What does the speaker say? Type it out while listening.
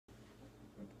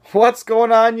What's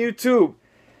going on, YouTube?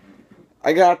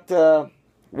 I got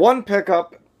one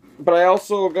pickup, but I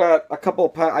also got a couple.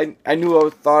 I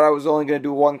thought I was only going to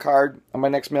do one card on my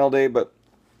next mail day, but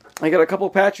I got a couple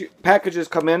packages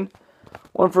come in.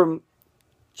 One from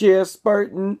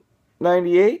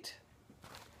jspartan98.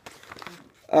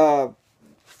 I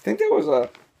think that was a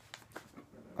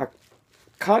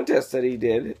contest that he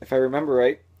did, if I remember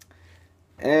right.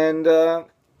 And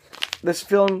this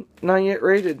film not yet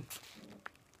rated.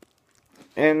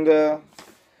 And so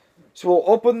we'll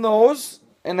open those,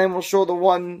 and then we'll show the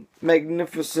one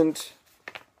magnificent,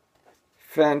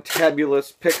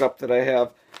 fantabulous pickup that I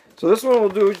have. So this one we'll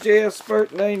do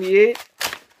jspartan98.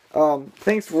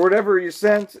 Thanks for whatever you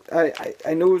sent. I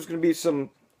knew it was going to be some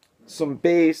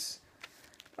base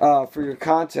for your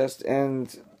contest,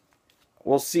 and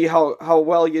we'll see how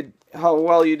well you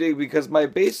do, because my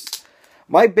base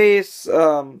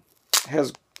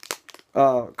has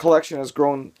collection has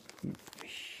grown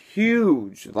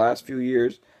huge the last few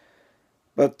years.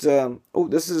 But oh,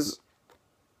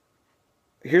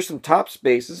 here's some top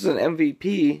space. This is an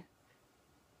MVP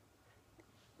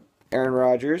Aaron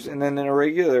Rodgers, and then a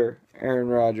regular Aaron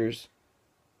Rodgers.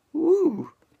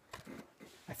 Ooh.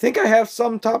 I think I have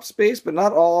some top space, but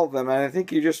not all of them. And I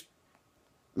think you just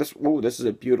this is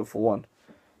a beautiful one.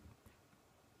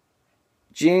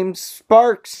 James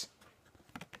Sparks.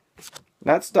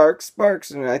 Not Stark,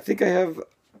 Sparks. And I think I have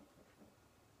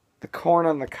the corn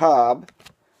on the cob.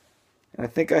 And I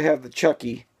think I have the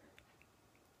Chucky.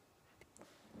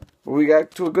 But we got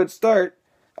to a good start.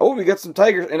 Oh, we got some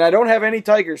Tigers. And I don't have any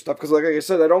Tiger stuff, because like I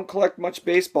said, I don't collect much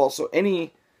baseball. So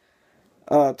any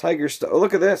Tiger stuff. Oh,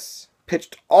 look at this.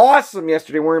 Pitched awesome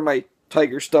yesterday. I'm wearing my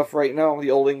Tiger stuff right now. The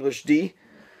Old English D.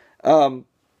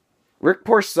 Rick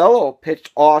Porcello pitched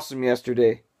awesome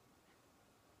yesterday.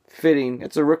 Fitting.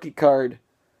 It's a rookie card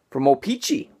from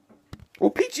O-Pee-Chee.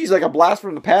 O-Pee-Chee's like a blast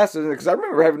from the past, isn't it? Because I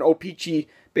remember having O-Pee-Chee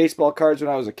baseball cards when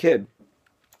I was a kid.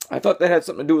 I thought that had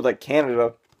something to do with like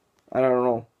Canada. I don't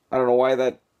know. I don't know why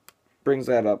that brings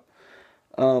that up.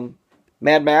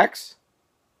 Mad Max.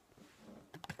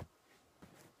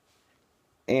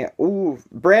 And ooh,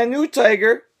 brand new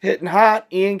Tiger, hitting hot,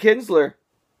 Ian Kinsler.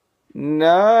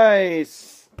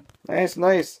 Nice.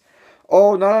 Nice.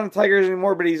 Oh, not on the Tigers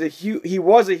anymore, but he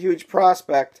was a huge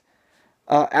prospect.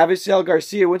 Avisail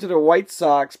Garcia went to the White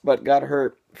Sox, but got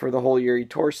hurt for the whole year. He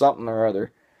tore something or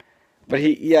other. But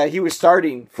he was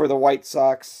starting for the White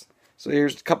Sox. So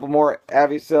here's a couple more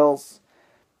Avisails.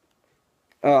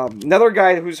 Another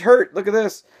guy who's hurt. Look at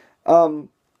this.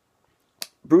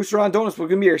 Bruce Rondonis was going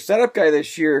to be our setup guy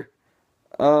this year.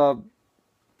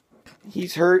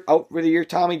 He's hurt, out for the year.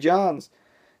 Tommy Johns.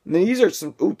 And then these are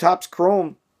some Topps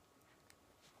Chrome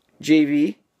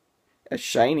JV. A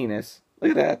shininess.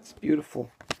 Look at that. It's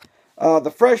beautiful. The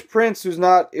Fresh Prince, it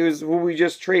was who we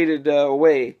just traded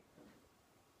away.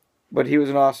 But he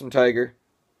was an awesome Tiger.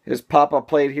 His pop-up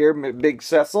plate here, Big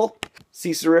Cecil.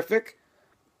 Cecerific.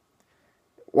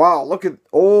 Wow, look at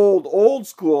old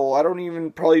school. I don't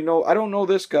even probably know. I don't know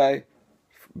this guy.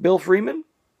 Bill Freeman?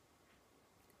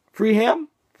 Freeham?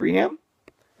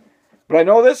 But I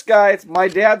know this guy. It's my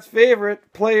dad's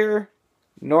favorite player,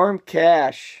 Norm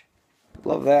Cash.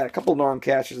 Love that. A couple Norm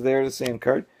Cashes there, the same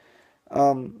card.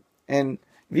 And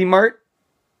V-Mart.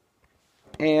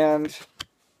 And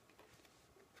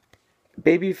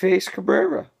Babyface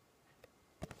Cabrera.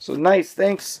 So nice.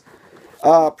 Thanks.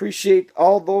 Appreciate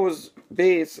all those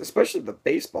base, especially the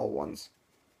baseball ones.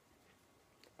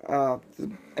 I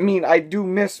mean, I do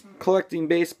miss collecting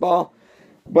baseball,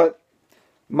 but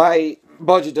my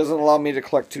budget doesn't allow me to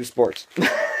collect two sports.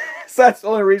 So that's the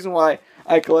only reason why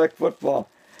I collect football.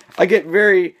 I get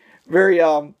very, very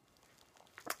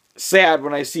sad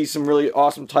when I see some really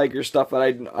awesome Tiger stuff that I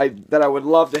would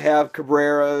love to have,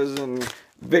 Cabrera's and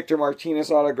Victor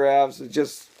Martinez autographs. It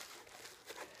just,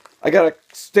 I gotta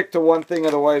stick to one thing,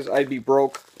 otherwise I'd be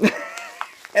broke.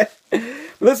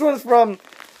 This one's from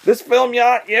This Film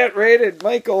Not Yet Rated,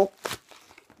 Michael.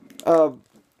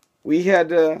 We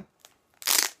had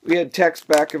text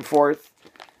back and forth.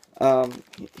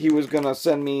 He was gonna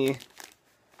send me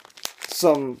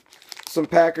some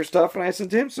Packer stuff, and I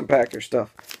sent him some Packer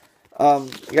stuff. I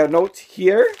got a note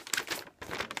here. It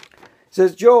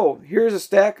says, Joe, here's a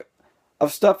stack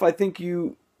of stuff I think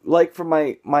you like from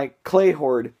my clay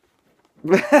hoard.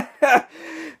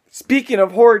 Speaking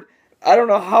of hoard, I don't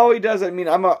know how he does it. I mean,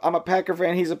 I'm a Packer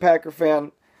fan. He's a Packer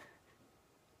fan.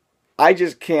 I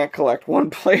just can't collect one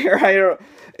player.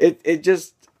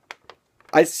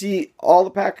 I see all the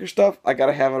Packer stuff. I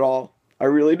gotta have it all. I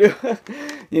really do.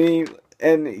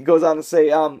 And he goes on to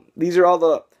say, these are all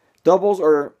the doubles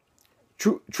or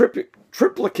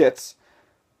triplicates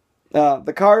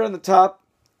The card on the top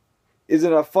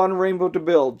isn't a fun rainbow to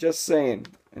build. Just saying.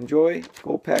 Enjoy.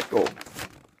 Go Pack Go.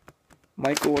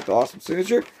 Michael with the awesome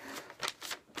signature.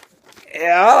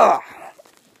 Yeah.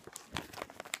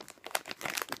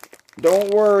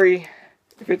 Don't worry.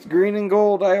 If it's green and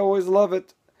gold, I always love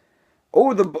it.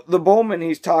 Oh, the Bowman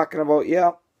he's talking about.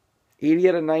 Yeah. 80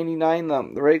 out of 99,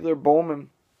 the regular Bowman.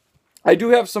 I do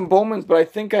have some Bowmans, but I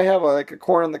think I have like a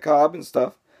corn on the cob and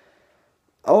stuff.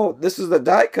 Oh, this is the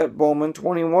die cut Bowman,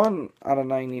 21 out of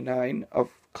 99 of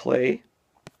clay.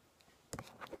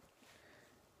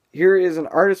 Here is an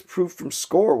artist proof from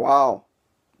Score. Wow.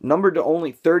 Numbered to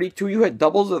only 32. You had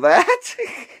doubles of that?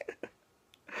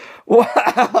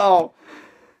 Wow.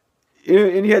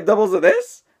 And you had doubles of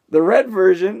this? The red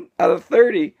version out of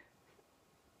 30.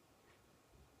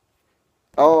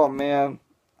 Oh, man.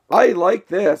 I like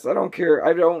this. I don't care.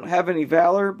 I don't have any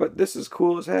Valor, but this is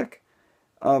cool as heck.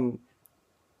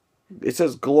 It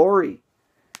says Glory.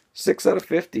 6 out of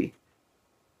 50.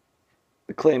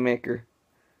 The Claymaker.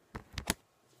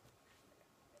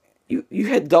 You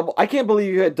had double. I can't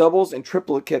believe you had doubles and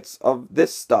triplicates of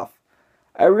this stuff.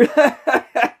 I really.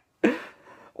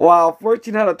 Wow,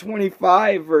 14 out of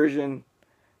 25 version.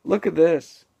 Look at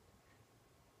this.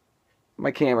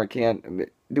 My camera can't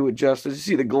do it justice. You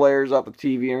see the glares off the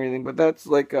TV and everything, but that's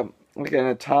like an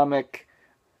atomic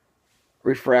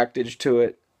refractage to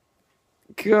it.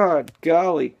 God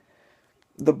golly.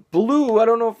 The blue, I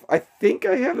don't know if I think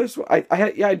I have this one.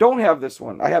 I don't have this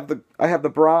one. I have the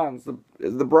bronze.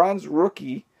 The bronze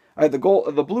rookie. I have the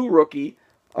blue rookie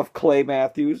of Clay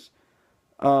Matthews.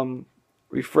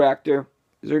 Refractor.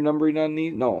 Is there numbering on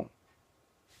these? No.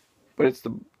 But it's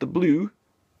the blue.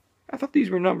 I thought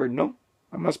these were numbered. No.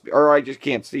 I must be, or I just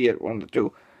can't see it. One of the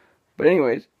two. But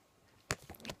anyways,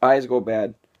 eyes go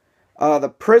bad. The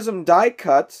Prism die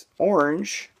cut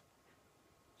orange.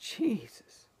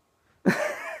 Jesus.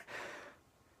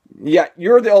 Yeah,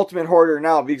 you're the ultimate hoarder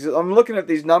now because I'm looking at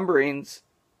these numberings.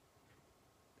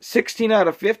 16 out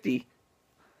of 50.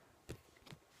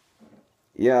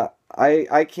 Yeah,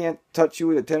 I can't touch you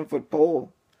with a 10-foot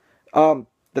pole.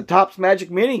 The Topps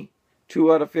Magic Mini,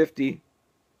 2 out of 50.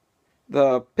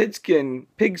 The Pigskin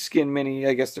Mini,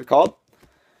 I guess they're called.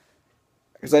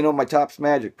 Because I know my Topps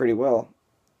Magic pretty well.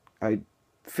 I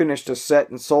finished a set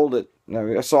and sold it.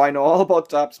 So I know all about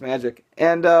Topps Magic.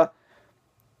 And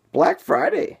Black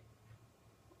Friday.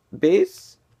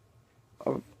 Base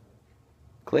of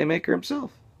Claymaker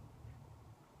himself.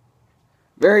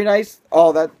 Very nice.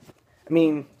 Oh, that, I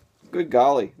mean, good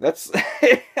golly. That's,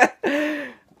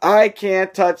 I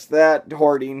can't touch that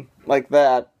hoarding like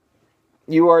that.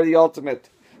 You are the ultimate.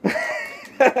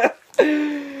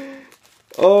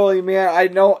 Holy man, I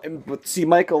know. But see,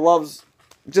 Michael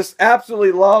just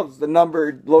absolutely loves the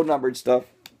low numbered stuff.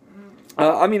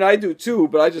 I mean, I do too,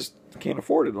 but I just can't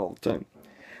afford it all the time.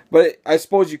 But I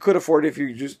suppose you could afford it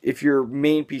if your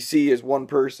main PC is one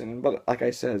person. But like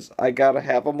I says, I gotta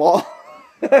have them all.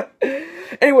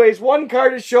 Anyways, one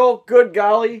card to show. Good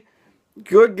golly.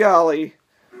 Good golly.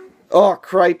 Oh,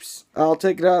 cripes. I'll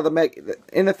take it out of the mag.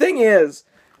 And the thing is,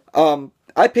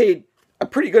 I paid a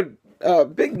pretty good,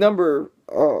 big amount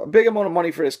of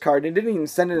money for this card. And didn't even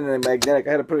send it in a magnetic.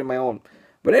 I had to put it in my own.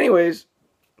 But anyways,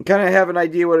 kind of have an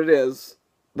idea what it is.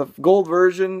 The gold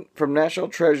version from National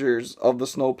Treasures of the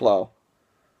Snowplow.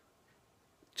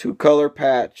 2-color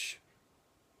patch.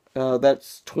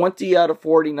 That's 20 out of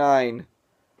 49.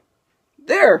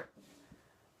 There!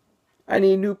 I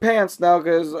need new pants now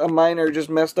because mine are just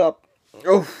messed up.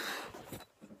 Oh,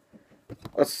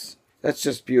 that's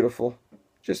just beautiful.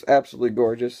 Just absolutely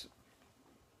gorgeous.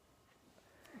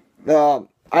 I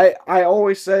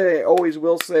always say, I always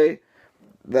will say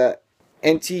that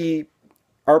NT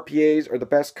RPAs are the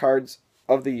best cards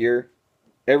of the year.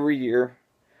 Every year.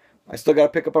 I still got to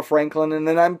pick up a Franklin, and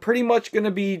then I'm pretty much going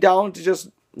to be down to just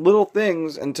little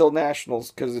things until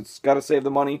Nationals, because it's got to save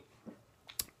the money.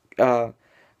 Because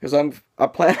I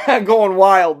plan on going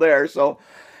wild there. So,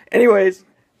 anyways,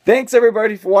 thanks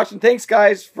everybody for watching. Thanks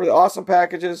guys for the awesome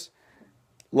packages.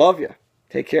 Love you.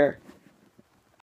 Take care.